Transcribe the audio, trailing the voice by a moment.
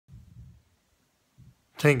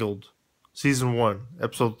Tangled, Season 1,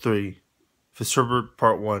 Episode 3, Fitzherbert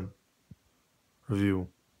Part 1. Review.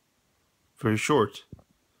 Very short.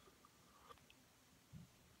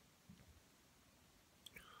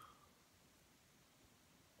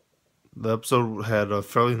 The episode had a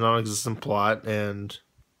fairly non-existent plot and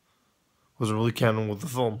wasn't really canon with the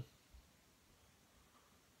film.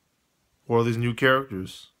 What are these new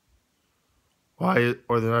characters? Why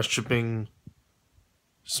are they not shipping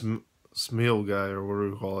Smeal guy, or what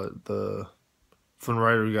do we call it? The Flynn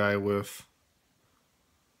Rider guy with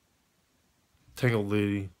Tangled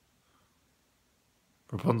lady.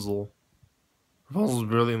 Rapunzel. Rapunzel's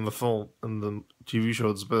barely in the film, in the TV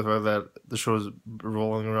show, despite the fact that the show is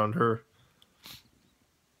revolving around her.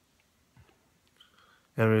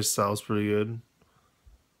 Anime style's pretty good.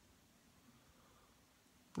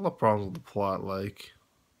 A lot of problems with the plot, like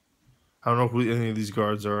I don't know who any of these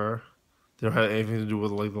guards are. They don't have anything to do with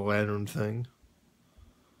like the Lantern thing.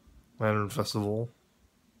 Lantern Festival.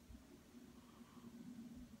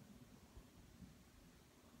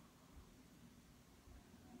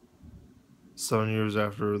 Seven years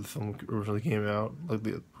after the film originally came out, like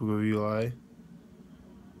the Book of Eli.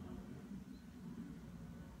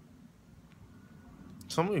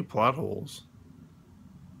 So many plot holes.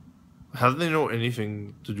 How do they know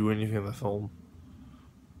anything to do anything in the film?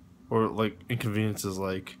 Or like inconveniences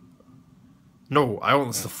like, no, I won't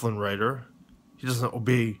listen to Flynn Rider. He doesn't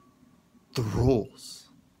obey the rules.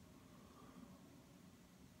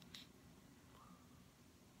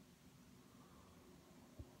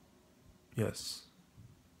 Yes.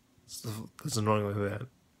 It's annoying like that.